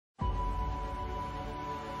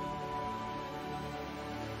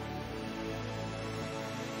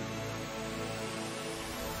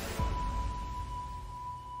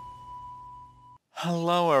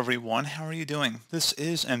Hello everyone, how are you doing? This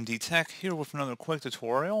is MD Tech here with another quick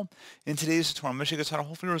tutorial. In today's tutorial, I'm going to show you guys how to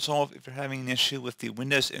hopefully resolve if you're having an issue with the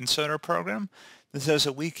Windows Insider program. This says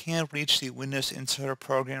that we can't reach the Windows Insider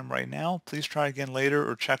program right now. Please try again later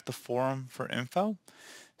or check the forum for info.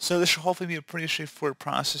 So this should hopefully be a pretty straightforward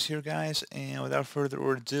process here, guys, and without further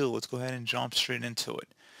ado, let's go ahead and jump straight into it.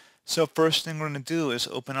 So first thing we're going to do is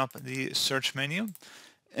open up the search menu.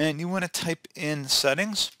 And you want to type in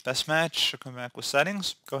settings, best match, should come back with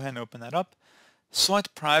settings. Go ahead and open that up.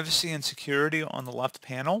 Select privacy and security on the left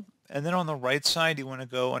panel. And then on the right side, you want to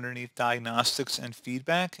go underneath diagnostics and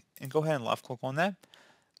feedback and go ahead and left click on that.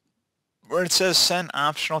 Where it says send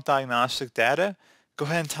optional diagnostic data, go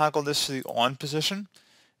ahead and toggle this to the on position.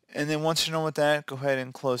 And then once you're done with that, go ahead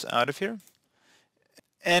and close out of here.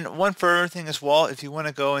 And one further thing as well, if you want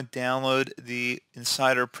to go and download the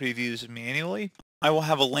Insider previews manually, I will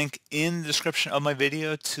have a link in the description of my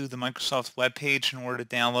video to the Microsoft webpage in order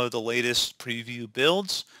to download the latest preview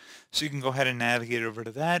builds. So you can go ahead and navigate over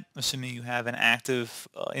to that, assuming you have an active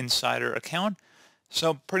Insider account.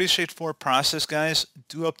 So pretty straightforward process, guys.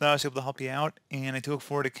 Do hope that I was able to help you out, and I do look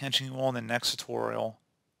forward to catching you all in the next tutorial.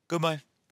 Goodbye.